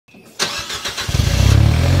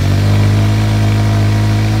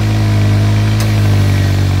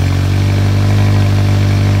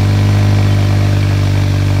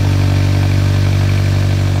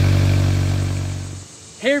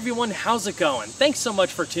how's it going? Thanks so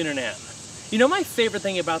much for tuning in. You know, my favorite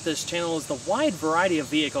thing about this channel is the wide variety of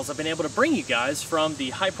vehicles I've been able to bring you guys, from the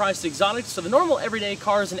high-priced exotics to the normal everyday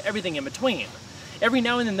cars and everything in between. Every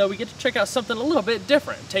now and then, though, we get to check out something a little bit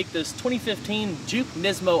different. Take this 2015 Juke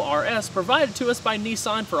NISMO RS provided to us by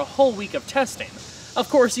Nissan for a whole week of testing. Of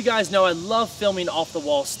course, you guys know I love filming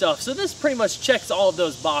off-the-wall stuff, so this pretty much checks all of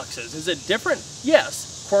those boxes. Is it different?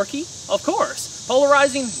 Yes. Quirky? Of course.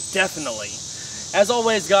 Polarizing? Definitely. As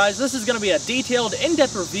always, guys, this is going to be a detailed,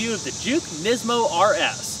 in-depth review of the Juke NISMO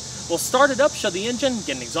RS. We'll start it up, show the engine,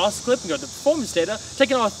 get an exhaust clip, and go to the performance data,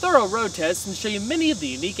 take it on a thorough road test, and show you many of the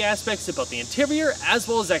unique aspects of both the interior as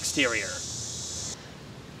well as exterior.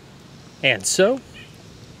 And so,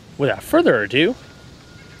 without further ado,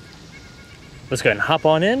 let's go ahead and hop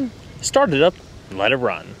on in, start it up, and let it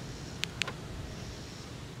run.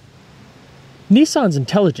 Nissan's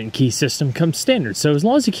intelligent key system comes standard, so as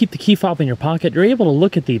long as you keep the key fob in your pocket, you're able to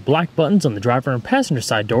look at the black buttons on the driver and passenger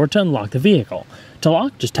side door to unlock the vehicle. To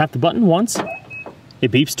lock, just tap the button once. It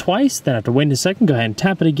beeps twice, then after waiting a second, go ahead and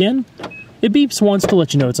tap it again. It beeps once to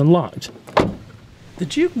let you know it's unlocked. The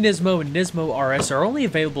Juke NISMO and NISMO RS are only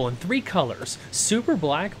available in 3 colors: Super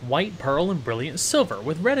Black, White Pearl, and Brilliant Silver,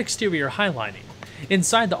 with red exterior highlighting.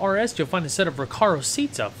 Inside the RS, you'll find a set of Recaro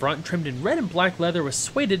seats up front, trimmed in red and black leather with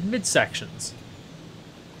suede midsections.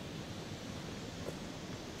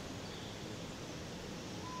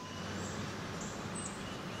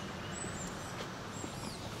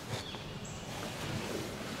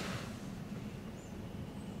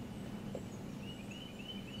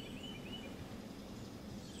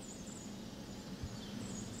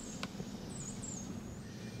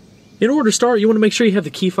 In order to start, you want to make sure you have the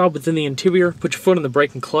key fob within the interior, put your foot on the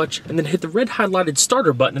brake and clutch, and then hit the red highlighted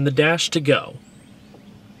starter button in the dash to go.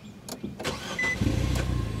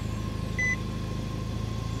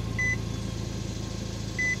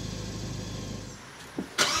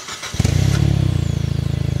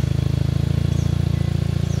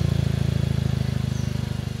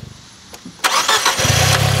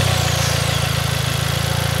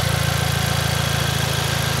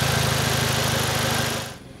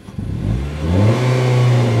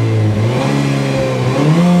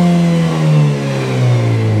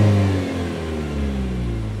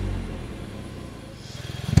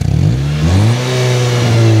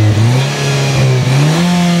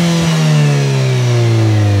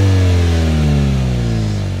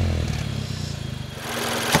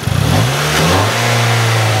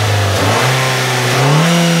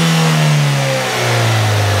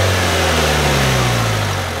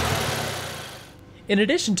 In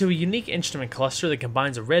addition to a unique instrument cluster that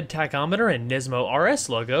combines a red tachometer and NISMO RS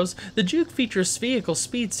logos, the Juke features vehicle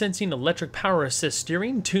speed sensing electric power assist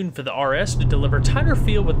steering tuned for the RS to deliver tighter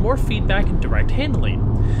feel with more feedback and direct handling.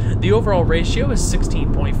 The overall ratio is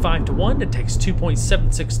 16.5 to 1, it takes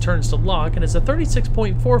 2.76 turns to lock, and has a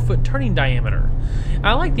 36.4 foot turning diameter.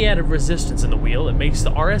 I like the added resistance in the wheel, it makes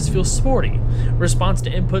the RS feel sporty. Response to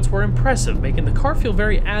inputs were impressive, making the car feel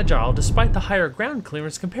very agile despite the higher ground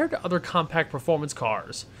clearance compared to other compact performance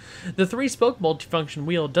cars. The 3-spoke multifunction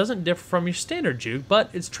wheel doesn't differ from your standard Juke, but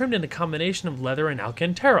it's trimmed in a combination of leather and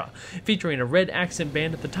Alcantara, featuring a red accent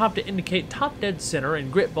band at the top to indicate top dead center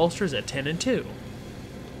and grit bolsters at 10 and 2.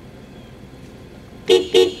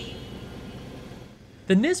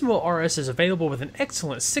 The NISMO RS is available with an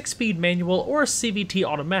excellent 6-speed manual or a CVT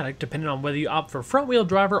automatic, depending on whether you opt for front-wheel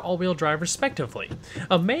drive or all-wheel drive respectively.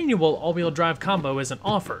 A manual all-wheel drive combo isn't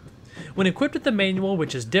offered. When equipped with the manual,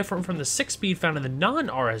 which is different from the 6-speed found in the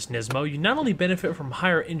non-RS NISMO, you not only benefit from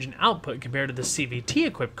higher engine output compared to the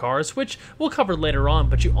CVT-equipped cars, which we'll cover later on,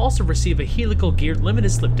 but you also receive a helical geared limited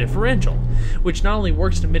slip differential, which not only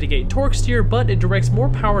works to mitigate torque steer, but it directs more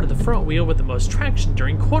power to the front wheel with the most traction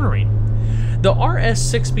during cornering. The RS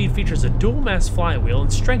 6-speed features a dual-mass flywheel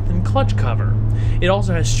and strengthened clutch cover. It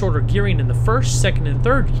also has shorter gearing in the first, second, and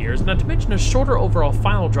third gears, not to mention a shorter overall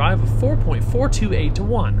final drive of 4.428 to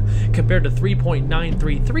 1, compared to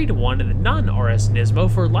 3.933 to 1 in the non-RS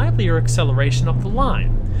NISMO for livelier acceleration off the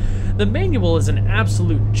line. The manual is an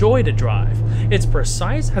absolute joy to drive. It's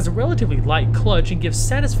precise, has a relatively light clutch, and gives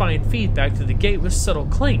satisfying feedback through the gate with subtle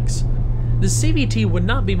clinks. The CVT would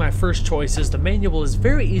not be my first choice, as the manual is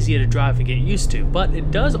very easy to drive and get used to, but it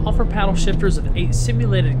does offer paddle shifters with 8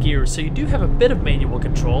 simulated gears, so you do have a bit of manual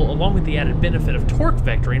control, along with the added benefit of torque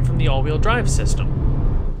vectoring from the all-wheel drive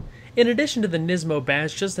system. In addition to the NISMO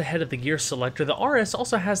badge just ahead of the gear selector, the RS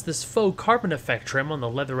also has this faux carbon effect trim on the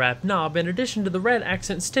leather-wrapped knob, in addition to the red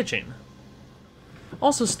accent stitching.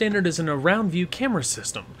 Also standard is an around view camera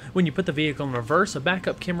system. When you put the vehicle in reverse, a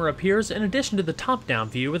backup camera appears in addition to the top-down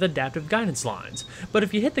view with adaptive guidance lines. But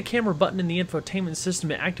if you hit the camera button in the infotainment system,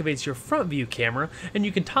 it activates your front view camera, and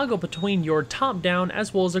you can toggle between your top-down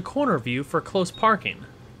as well as a corner view for close parking.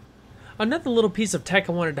 Another little piece of tech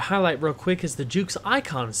I wanted to highlight real quick is the Juke's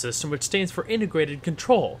Icon system, which stands for Integrated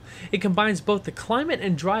Control. It combines both the climate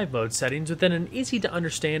and drive mode settings within an easy to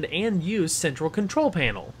understand and use central control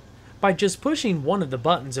panel. By just pushing one of the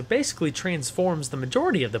buttons, it basically transforms the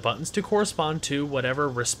majority of the buttons to correspond to whatever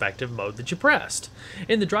respective mode that you pressed.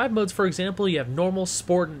 In the drive modes, for example, you have Normal,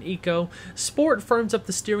 Sport, and Eco. Sport firms up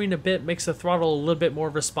the steering a bit, makes the throttle a little bit more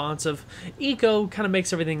responsive. Eco kind of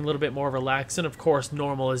makes everything a little bit more relaxed, and of course,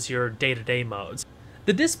 Normal is your day-to-day modes.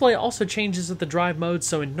 The display also changes with the drive mode,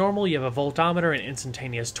 so in Normal you have a voltometer and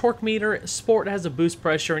instantaneous torque meter, Sport has a boost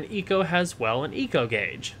pressure, and Eco has, well, an Eco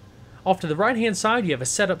gauge. Off to the right-hand side, you have a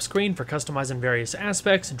setup screen for customizing various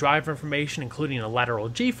aspects, driver information including a lateral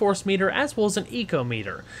G-force meter as well as an eco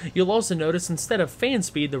meter. You'll also notice instead of fan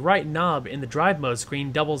speed, the right knob in the drive mode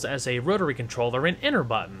screen doubles as a rotary controller and enter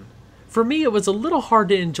button. For me, it was a little hard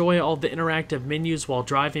to enjoy all the interactive menus while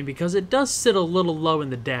driving because it does sit a little low in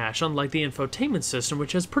the dash, unlike the infotainment system,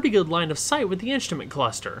 which has pretty good line of sight with the instrument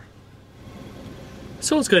cluster.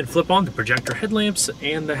 So let's go ahead and flip on the projector headlamps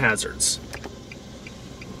and the hazards.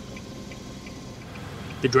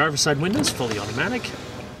 The driver's side window is fully automatic.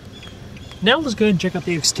 Now let's go ahead and check out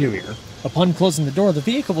the exterior. Upon closing the door, the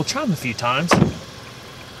vehicle will chime a few times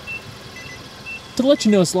to let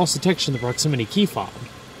you know it's lost detection of the proximity key fob.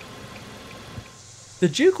 The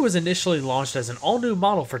Juke was initially launched as an all-new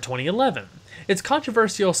model for 2011. Its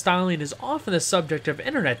controversial styling is often the subject of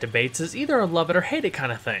internet debates as either a love it or hate it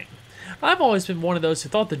kind of thing. I've always been one of those who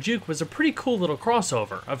thought the Juke was a pretty cool little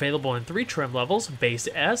crossover, available in 3 trim levels, base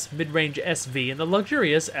S, mid-range SV, and the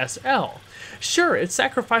luxurious SL. Sure, it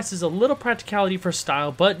sacrifices a little practicality for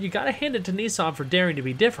style, but you gotta hand it to Nissan for daring to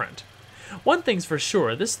be different. One thing's for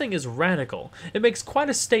sure, this thing is radical. It makes quite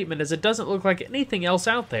a statement as it doesn't look like anything else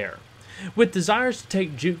out there. With desires to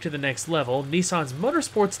take Juke to the next level, Nissan's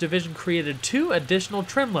Motorsports division created 2 additional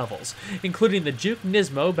trim levels, including the Juke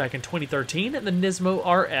NISMO back in 2013 and the NISMO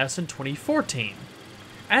RS in 2014.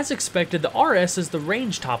 As expected, the RS is the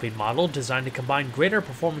range-topping model designed to combine greater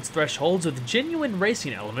performance thresholds with genuine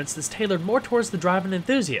racing elements that's tailored more towards the driving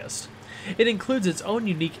enthusiast. It includes its own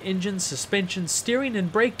unique engine, suspension, steering,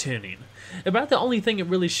 and brake tuning. About the only thing it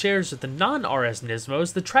really shares with the non-RS Nismo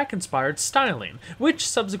is the track-inspired styling, which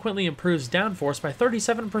subsequently improves downforce by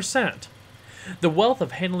 37%. The wealth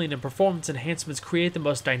of handling and performance enhancements create the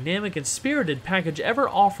most dynamic and spirited package ever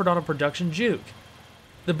offered on a production Juke.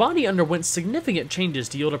 The body underwent significant changes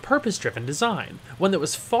to yield a purpose-driven design, one that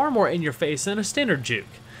was far more in-your-face than a standard Juke.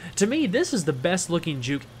 To me, this is the best-looking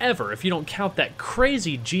Juke ever if you don't count that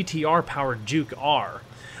crazy GTR-powered Juke R.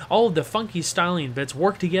 All of the funky styling bits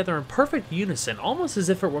work together in perfect unison, almost as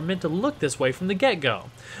if it were meant to look this way from the get-go.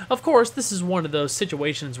 Of course, this is one of those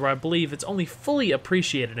situations where I believe it's only fully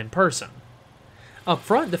appreciated in person. Up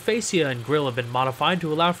front, the fascia and grille have been modified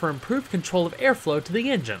to allow for improved control of airflow to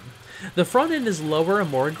the engine. The front end is lower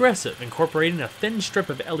and more aggressive, incorporating a thin strip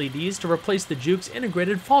of LEDs to replace the Juke's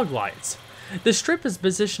integrated fog lights. The strip is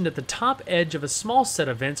positioned at the top edge of a small set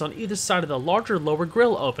of vents on either side of the larger lower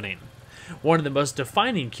grille opening. One of the most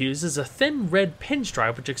defining cues is a thin red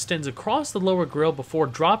pinstripe which extends across the lower grille before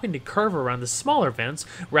dropping to curve around the smaller vents,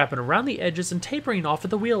 wrapping around the edges and tapering off at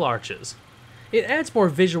the wheel arches. It adds more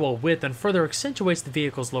visual width and further accentuates the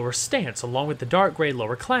vehicle's lower stance, along with the dark gray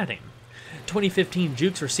lower cladding. 2015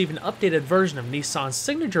 Jukes received an updated version of Nissan's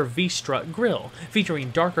signature V-strut grille,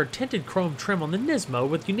 featuring darker tinted chrome trim on the Nismo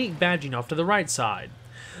with unique badging off to the right side.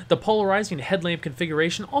 The polarizing headlamp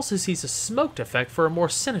configuration also sees a smoked effect for a more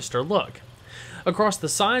sinister look. Across the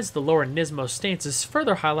sides, the lower Nismo stance is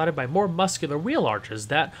further highlighted by more muscular wheel arches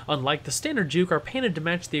that, unlike the standard Juke, are painted to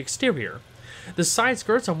match the exterior. The side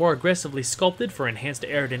skirts are more aggressively sculpted for enhanced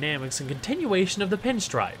aerodynamics and continuation of the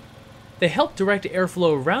pinstripe. They help direct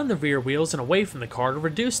airflow around the rear wheels and away from the car to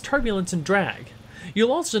reduce turbulence and drag.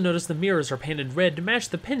 You'll also notice the mirrors are painted red to match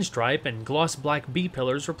the pinstripe, and gloss black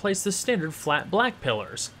B-pillars replace the standard flat black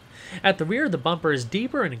pillars. At the rear, the bumper is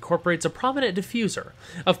deeper and incorporates a prominent diffuser.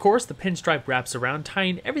 Of course, the pinstripe wraps around,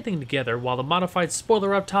 tying everything together, while the modified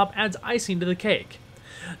spoiler up top adds icing to the cake.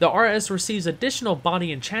 The RS receives additional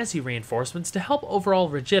body and chassis reinforcements to help overall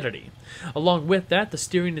rigidity. Along with that, the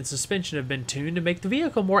steering and suspension have been tuned to make the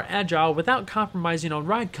vehicle more agile without compromising on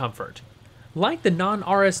ride comfort. Like the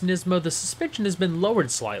non-RS Nismo, the suspension has been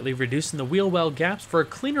lowered slightly, reducing the wheel well gaps for a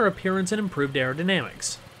cleaner appearance and improved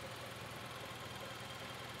aerodynamics.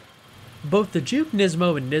 Both the Juke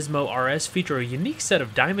NISMO and NISMO RS feature a unique set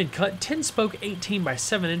of diamond-cut 10-spoke 18 by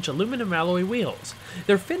 7-inch aluminum alloy wheels.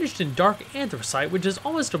 They're finished in dark anthracite, which is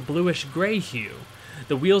almost a bluish-gray hue.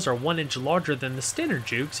 The wheels are 1 inch larger than the standard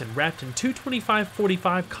Jukes and wrapped in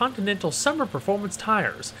 225/45 Continental Summer Performance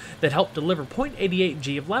tires that help deliver 0.88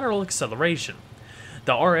 g of lateral acceleration.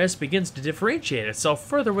 The RS begins to differentiate itself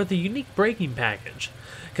further with a unique braking package.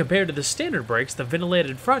 Compared to the standard brakes, the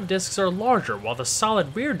ventilated front discs are larger, while the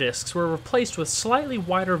solid rear discs were replaced with slightly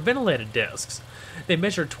wider ventilated discs. They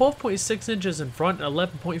measure 12.6 inches in front and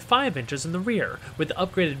 11.5 inches in the rear, with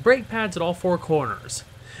upgraded brake pads at all 4 corners.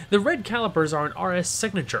 The red calipers are an RS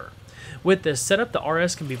signature. With this setup, the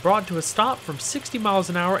RS can be brought to a stop from 60 miles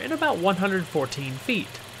an hour in about 114 feet.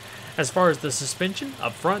 As far as the suspension,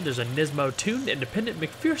 up front there's a NISMO-tuned independent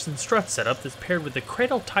McPherson strut setup that's paired with a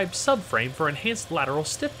cradle-type subframe for enhanced lateral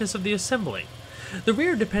stiffness of the assembly. The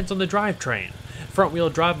rear depends on the drivetrain. Front-wheel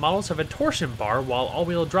drive models have a torsion bar, while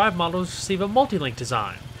all-wheel drive models receive a multi-link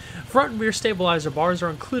design. Front and rear stabilizer bars are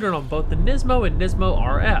included on both the NISMO and NISMO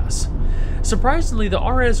RS. Surprisingly, the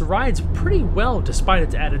RS rides pretty well despite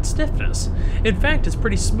its added stiffness. In fact, it's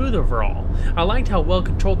pretty smooth overall. I liked how well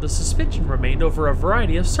controlled the suspension remained over a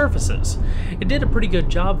variety of surfaces. It did a pretty good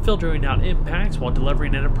job filtering out impacts while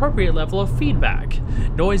delivering an appropriate level of feedback.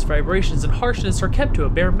 Noise, vibrations, and harshness are kept to a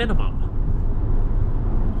bare minimum.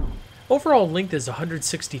 Overall length is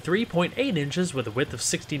 163.8 inches with a width of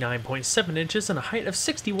 69.7 inches and a height of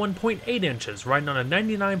 61.8 inches, riding on a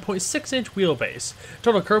 99.6 inch wheelbase.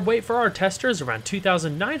 Total curb weight for our tester is around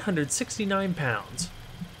 2,969 pounds.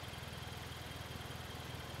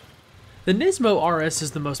 The NISMO RS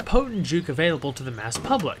is the most potent Juke available to the mass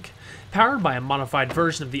public. Powered by a modified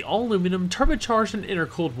version of the all-aluminum turbocharged and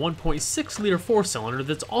intercooled 1.6-liter 4-cylinder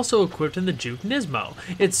that's also equipped in the Juke NISMO,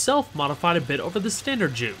 itself modified a bit over the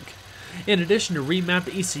standard Juke. In addition to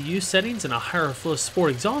remapped ECU settings and a higher flow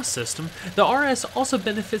sport exhaust system, the RS also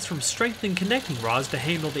benefits from strengthened connecting rods to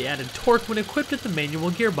handle the added torque when equipped with the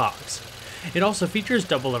manual gearbox. It also features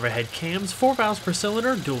double overhead cams, 4 valves per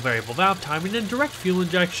cylinder, dual variable valve timing, and direct fuel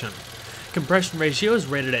injection. Compression ratio is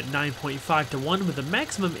rated at 9.5 to 1 with a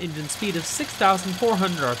maximum engine speed of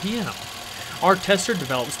 6,400 RPM. Our tester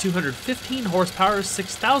develops 215 horsepower,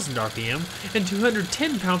 6,000 RPM, and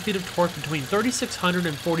 210 pound-feet of torque between 3,600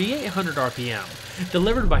 and 4,800 RPM,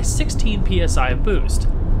 delivered by 16 psi of boost.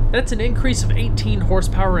 That's an increase of 18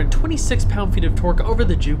 horsepower and 26 pound-feet of torque over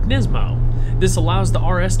the Juke NISMO. This allows the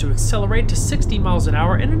RS to accelerate to 60 miles an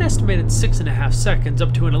hour in an estimated 6.5 seconds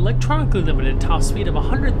up to an electronically limited top speed of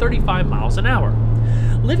 135 miles an hour.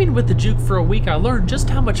 Living with the Juke for a week, I learned just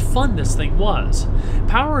how much fun this thing was.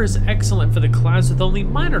 Power is excellent for the class with only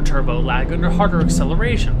minor turbo lag under harder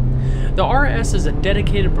acceleration. The RS is a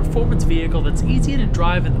dedicated performance vehicle that's easy to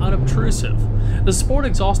drive and unobtrusive. The sport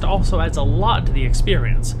exhaust also adds a lot to the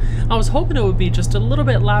experience. I was hoping it would be just a little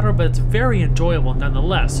bit louder, but it's very enjoyable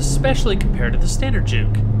nonetheless, especially compared to the standard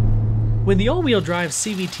Juke. When the all-wheel drive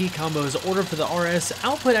CVT combo is ordered for the RS,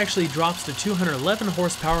 output actually drops to 211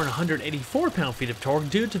 horsepower and 184 pound-feet of torque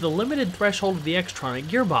due to the limited threshold of the Xtronic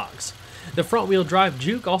gearbox. The front-wheel drive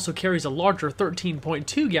Juke also carries a larger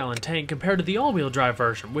 13.2-gallon tank compared to the all-wheel drive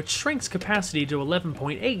version, which shrinks capacity to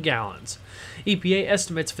 11.8 gallons. EPA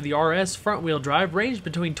estimates for the RS front-wheel drive range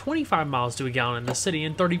between 25 miles to a gallon in the city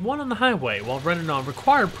and 31 on the highway while running on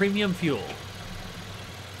required premium fuel.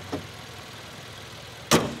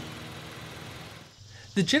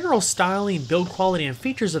 The general styling, build quality, and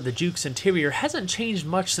features of the Juke's interior hasn't changed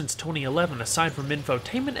much since 2011 aside from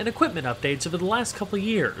infotainment and equipment updates over the last couple of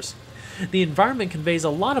years. The environment conveys a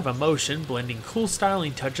lot of emotion, blending cool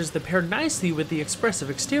styling touches that pair nicely with the expressive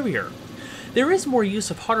exterior. There is more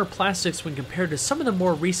use of harder plastics when compared to some of the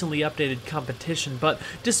more recently updated competition, but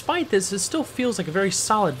despite this, it still feels like a very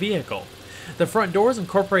solid vehicle. The front doors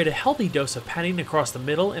incorporate a healthy dose of padding across the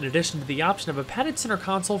middle in addition to the option of a padded center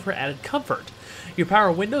console for added comfort. Your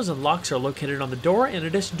power windows and locks are located on the door in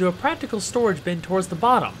addition to a practical storage bin towards the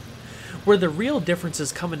bottom. Where the real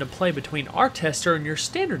differences come into play between our tester and your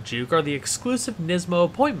standard Juke are the exclusive NISMO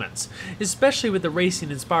appointments, especially with the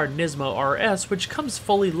racing-inspired NISMO RS, which comes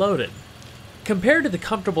fully loaded. Compared to the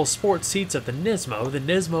comfortable sport seats of the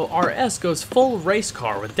NISMO RS goes full race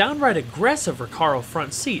car with downright aggressive Recaro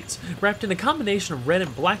front seats, wrapped in a combination of red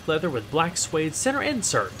and black leather with black suede center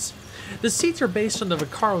inserts. The seats are based on the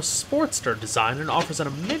Recaro Sportster design and offers an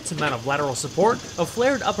immense amount of lateral support, a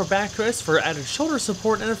flared upper backrest for added shoulder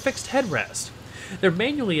support, and a fixed headrest. They're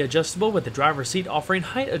manually adjustable with the driver's seat offering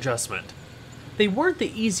height adjustment. They weren't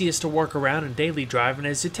the easiest to work around in daily driving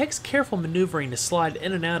as it takes careful maneuvering to slide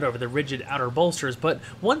in and out over the rigid outer bolsters, but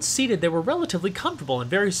once seated they were relatively comfortable and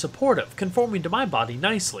very supportive, conforming to my body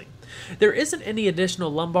nicely. There isn't any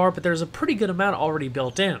additional lumbar, but there's a pretty good amount already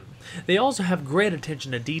built in. They also have great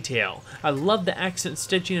attention to detail. I love the accent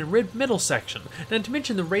stitching and ribbed middle section, not to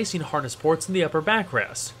mention the racing harness ports in the upper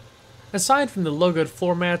backrest. Aside from the logoed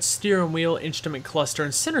floor mats, steering wheel, instrument cluster,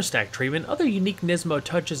 and center stack treatment, other unique Nismo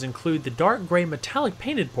touches include the dark gray metallic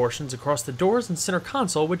painted portions across the doors and center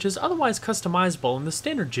console, which is otherwise customizable in the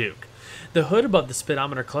standard Juke. The hood above the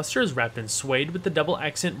speedometer cluster is wrapped in suede with the double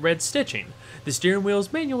accent red stitching. The steering wheel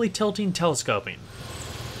is manually tilting telescoping.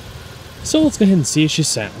 So let's go ahead and see how she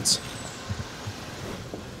sounds.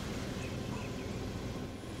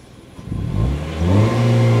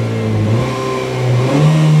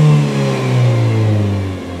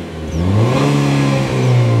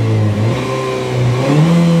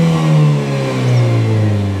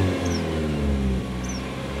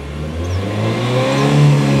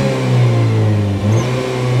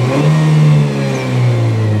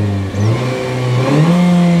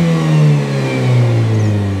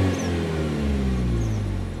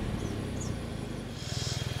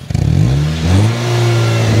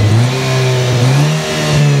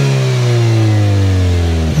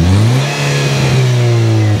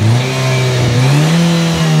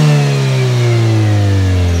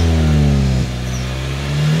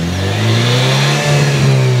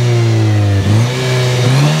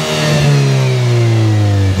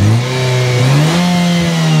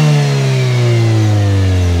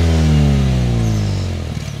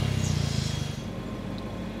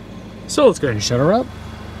 So let's go ahead and shut her up.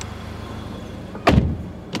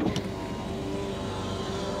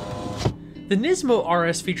 The Nismo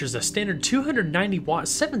RS features a standard 290-watt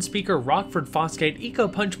 7-speaker Rockford Fosgate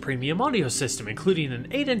EcoPunch premium audio system, including an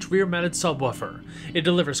 8-inch rear-mounted subwoofer. It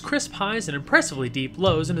delivers crisp highs and impressively deep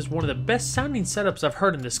lows and is one of the best-sounding setups I've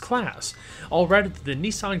heard in this class, all routed through the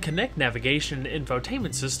Nissan Connect navigation and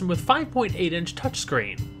infotainment system with 5.8-inch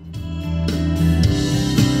touchscreen.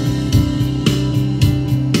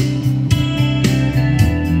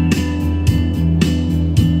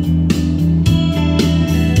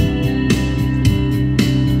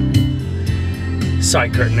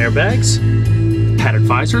 Side curtain airbags, padded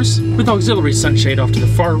visors, with auxiliary sunshade off to the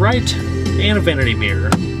far right, and a vanity mirror.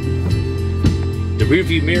 The rear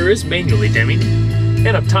view mirror is manually dimming,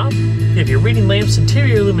 and up top, you have your reading lamps,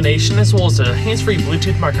 interior illumination, as well as a hands-free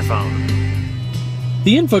Bluetooth microphone.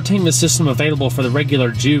 The infotainment system available for the regular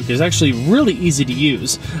Juke is actually really easy to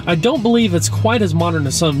use. I don't believe it's quite as modern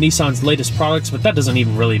as some of Nissan's latest products, but that doesn't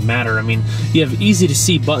even really matter. I mean, you have easy to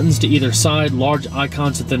see buttons to either side, large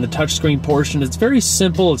icons within the touchscreen portion. It's very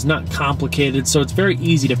simple, it's not complicated, so it's very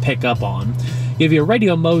easy to pick up on. You have your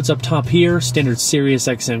radio modes up top here, standard Sirius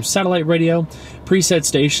XM satellite radio, preset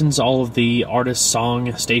stations, all of the artist,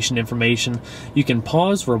 song, station information. You can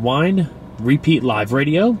pause, rewind, repeat live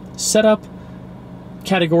radio, setup,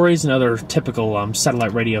 categories and other typical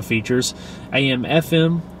satellite radio features, AM,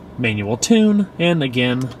 FM, manual tune, and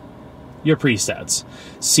again, your presets.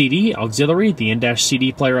 CD, auxiliary, the in-dash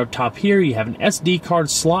CD player up top here. You have an SD card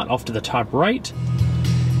slot off to the top right.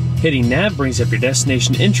 Hitting nav brings up your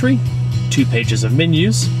destination entry, 2 pages of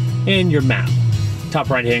menus, and your map. Top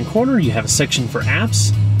right-hand corner, you have a section for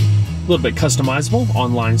apps, a little bit customizable,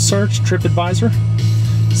 online search, TripAdvisor,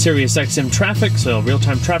 Sirius XM traffic, so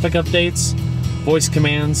real-time traffic updates, voice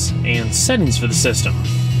commands, and settings for the system.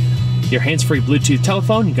 Your hands-free Bluetooth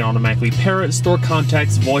telephone, you can automatically pair it, store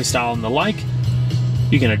contacts, voice dial, and the like.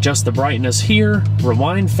 You can adjust the brightness here,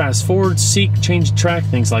 rewind, fast forward, seek, change track,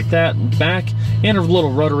 things like that, and back, and a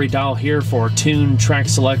little rotary dial here for tune, track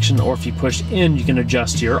selection, or if you push in, you can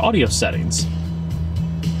adjust your audio settings.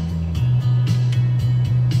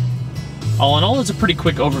 All in all, it's a pretty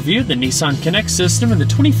quick overview of the Nissan Connect system and the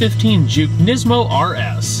 2015 Juke NISMO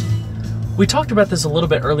RS. We talked about this a little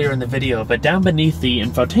bit earlier in the video, but down beneath the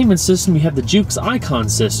infotainment system you have the Juke's icon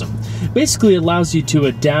system. Basically it allows you to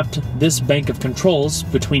adapt this bank of controls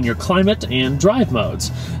between your climate and drive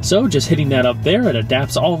modes. So just hitting that up there, it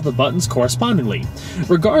adapts all of the buttons correspondingly.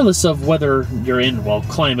 Regardless of whether you're in, well,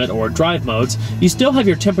 climate or drive modes, you still have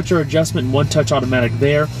your temperature adjustment and one-touch automatic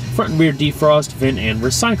there, front and rear defrost, vent, and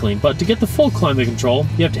recycling. But to get the full climate control,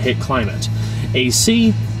 you have to hit climate.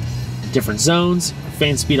 AC, different zones,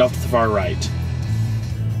 fan speed off to the far right.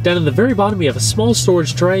 Down at the very bottom we have a small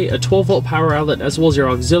storage tray, a 12-volt power outlet, as well as your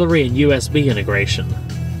auxiliary and USB integration.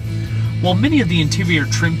 While many of the interior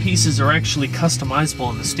trim pieces are actually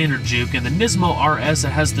customizable in the standard Juke, and the NISMO RS, it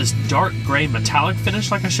has this dark gray metallic finish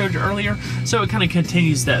like I showed you earlier, so it kind of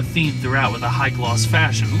continues that theme throughout with a high gloss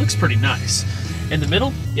fashion. It looks pretty nice. In the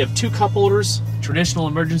middle, you have 2 cup holders, traditional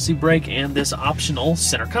emergency brake, and this optional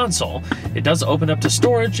center console. It does open up to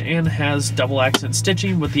storage and has double accent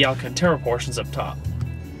stitching with the Alcantara portions up top.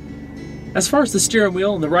 As far as the steering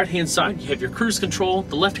wheel, on the right-hand side you have your cruise control,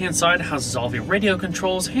 the left-hand side houses all of your radio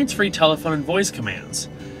controls, hands-free telephone and voice commands.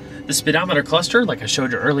 The speedometer cluster, like I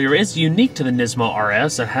showed you earlier, is unique to the Nismo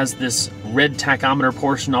RS. It has this red tachometer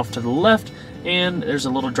portion off to the left, and there's a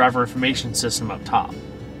little driver information system up top.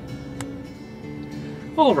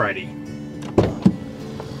 Alrighty.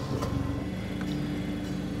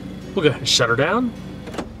 We'll go ahead and shut her down.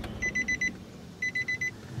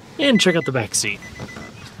 And check out the back seat.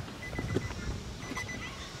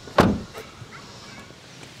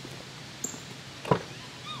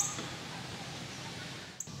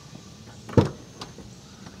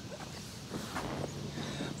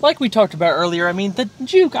 Like we talked about earlier, I mean, the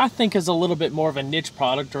Juke, I think, is a little bit more of a niche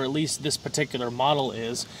product, or at least this particular model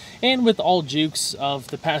is. And with all Jukes of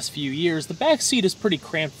the past few years, the back seat is pretty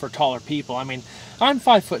cramped for taller people. I mean, I'm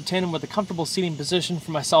 5'10", and with a comfortable seating position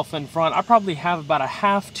for myself in front, I probably have about a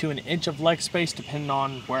half to an inch of leg space, depending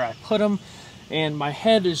on where I put them. And my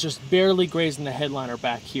head is just barely grazing the headliner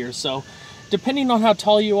back here, so depending on how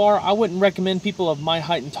tall you are, I wouldn't recommend people of my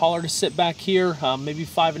height and taller to sit back here. Maybe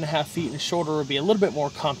 5.5 feet and shorter would be a little bit more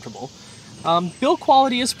comfortable. Build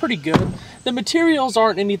quality is pretty good. The materials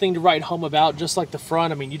aren't anything to write home about, just like the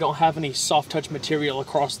front. I mean, you don't have any soft touch material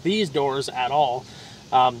across these doors at all.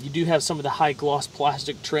 You do have some of the high gloss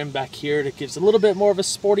plastic trim back here that gives a little bit more of a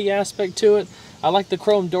sporty aspect to it. I like the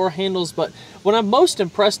chrome door handles, but what I'm most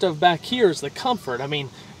impressed of back here is the comfort. I mean,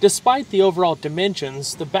 despite the overall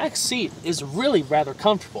dimensions, the back seat is really rather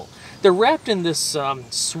comfortable. They're wrapped in this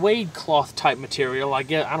suede cloth type material.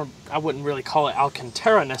 I wouldn't really call it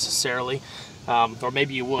Alcantara necessarily, or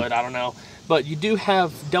maybe you would, I don't know. But you do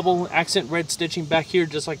have double accent red stitching back here,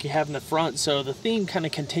 just like you have in the front, so the theme kind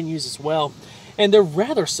of continues as well. And they're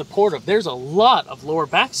rather supportive. There's a lot of lower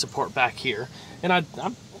back support back here, and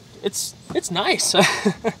it's nice.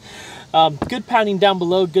 Good padding down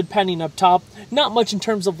below, good padding up top. Not much in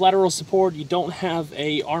terms of lateral support. You don't have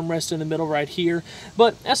a armrest in the middle right here.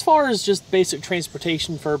 But as far as just basic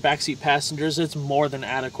transportation for backseat passengers, it's more than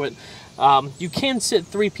adequate. You can sit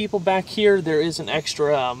 3 people back here. There is an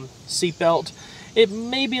extra seat belt. It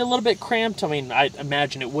may be a little bit cramped. I mean, I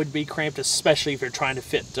imagine it would be cramped, especially if you're trying to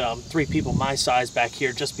fit 3 people my size back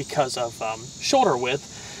here just because of shoulder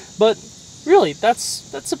width. But really,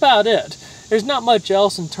 that's about it. There's not much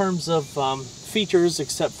else in terms of features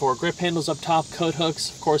except for grip handles up top, coat hooks.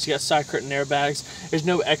 Of course, you got side curtain airbags. There's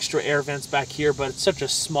no extra air vents back here, but it's such a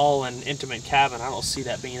small and intimate cabin. I don't see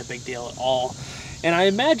that being a big deal at all. And I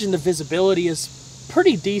imagine the visibility is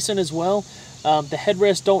pretty decent as well. The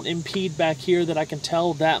headrests don't impede back here that I can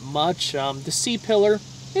tell that much. The C-pillar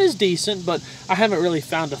is decent, but I haven't really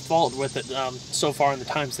found a fault with it so far in the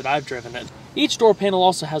times that I've driven it. Each door panel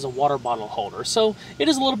also has a water bottle holder, so it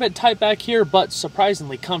is a little bit tight back here, but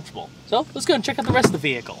surprisingly comfortable. So let's go and check out the rest of the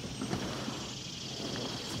vehicle.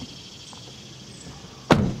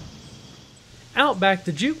 Out back,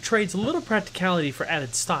 the Juke trades a little practicality for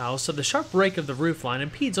added style, so the sharp rake of the roofline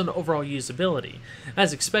impedes on overall usability.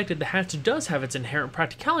 As expected, the hatch does have its inherent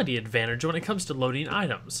practicality advantage when it comes to loading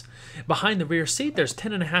items. Behind the rear seat, there's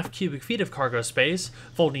 10.5 cubic feet of cargo space.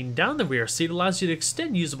 Folding down the rear seat allows you to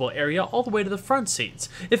extend usable area all the way to the front seats,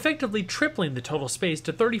 effectively tripling the total space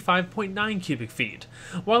to 35.9 cubic feet.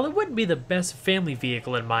 While it wouldn't be the best family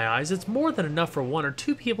vehicle in my eyes, it's more than enough for 1 or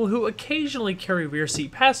 2 people who occasionally carry rear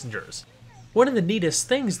seat passengers. One of the neatest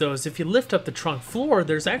things, though, is if you lift up the trunk floor,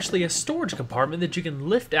 there's actually a storage compartment that you can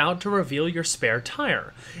lift out to reveal your spare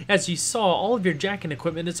tire. As you saw, all of your jacking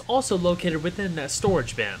equipment is also located within that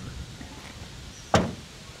storage bin.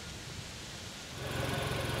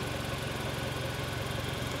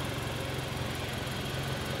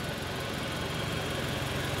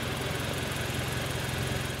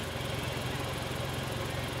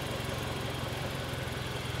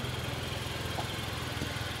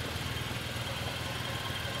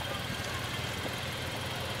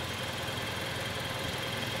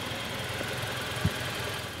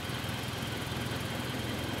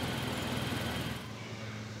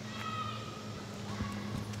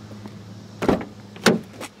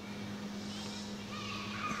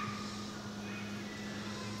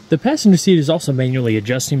 The passenger seat is also manually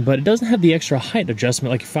adjusting, but it doesn't have the extra height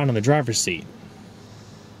adjustment like you found on the driver's seat.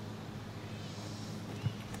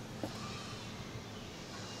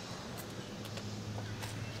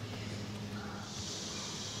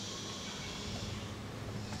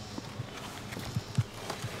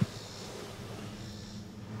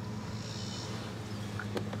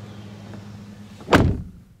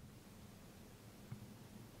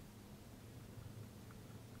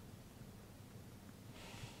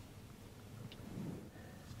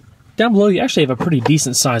 Down below, you actually have a pretty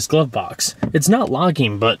decent sized glove box. It's not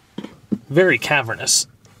locking, but very cavernous.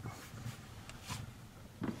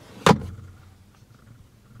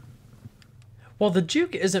 While the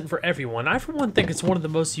Juke isn't for everyone, I for one think it's one of the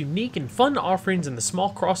most unique and fun offerings in the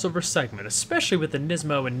small crossover segment, especially with the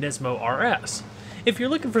Nismo and Nismo RS. If you're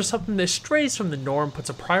looking for something that strays from the norm, puts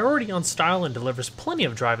a priority on style, and delivers plenty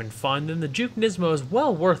of driving fun, then the Juke NISMO is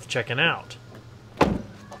well worth checking out.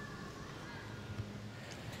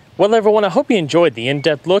 Well everyone, I hope you enjoyed the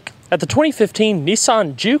in-depth look at the 2015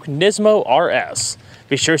 Nissan Juke NISMO RS.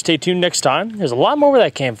 Be sure to stay tuned next time, there's a lot more where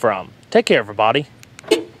that came from. Take care everybody.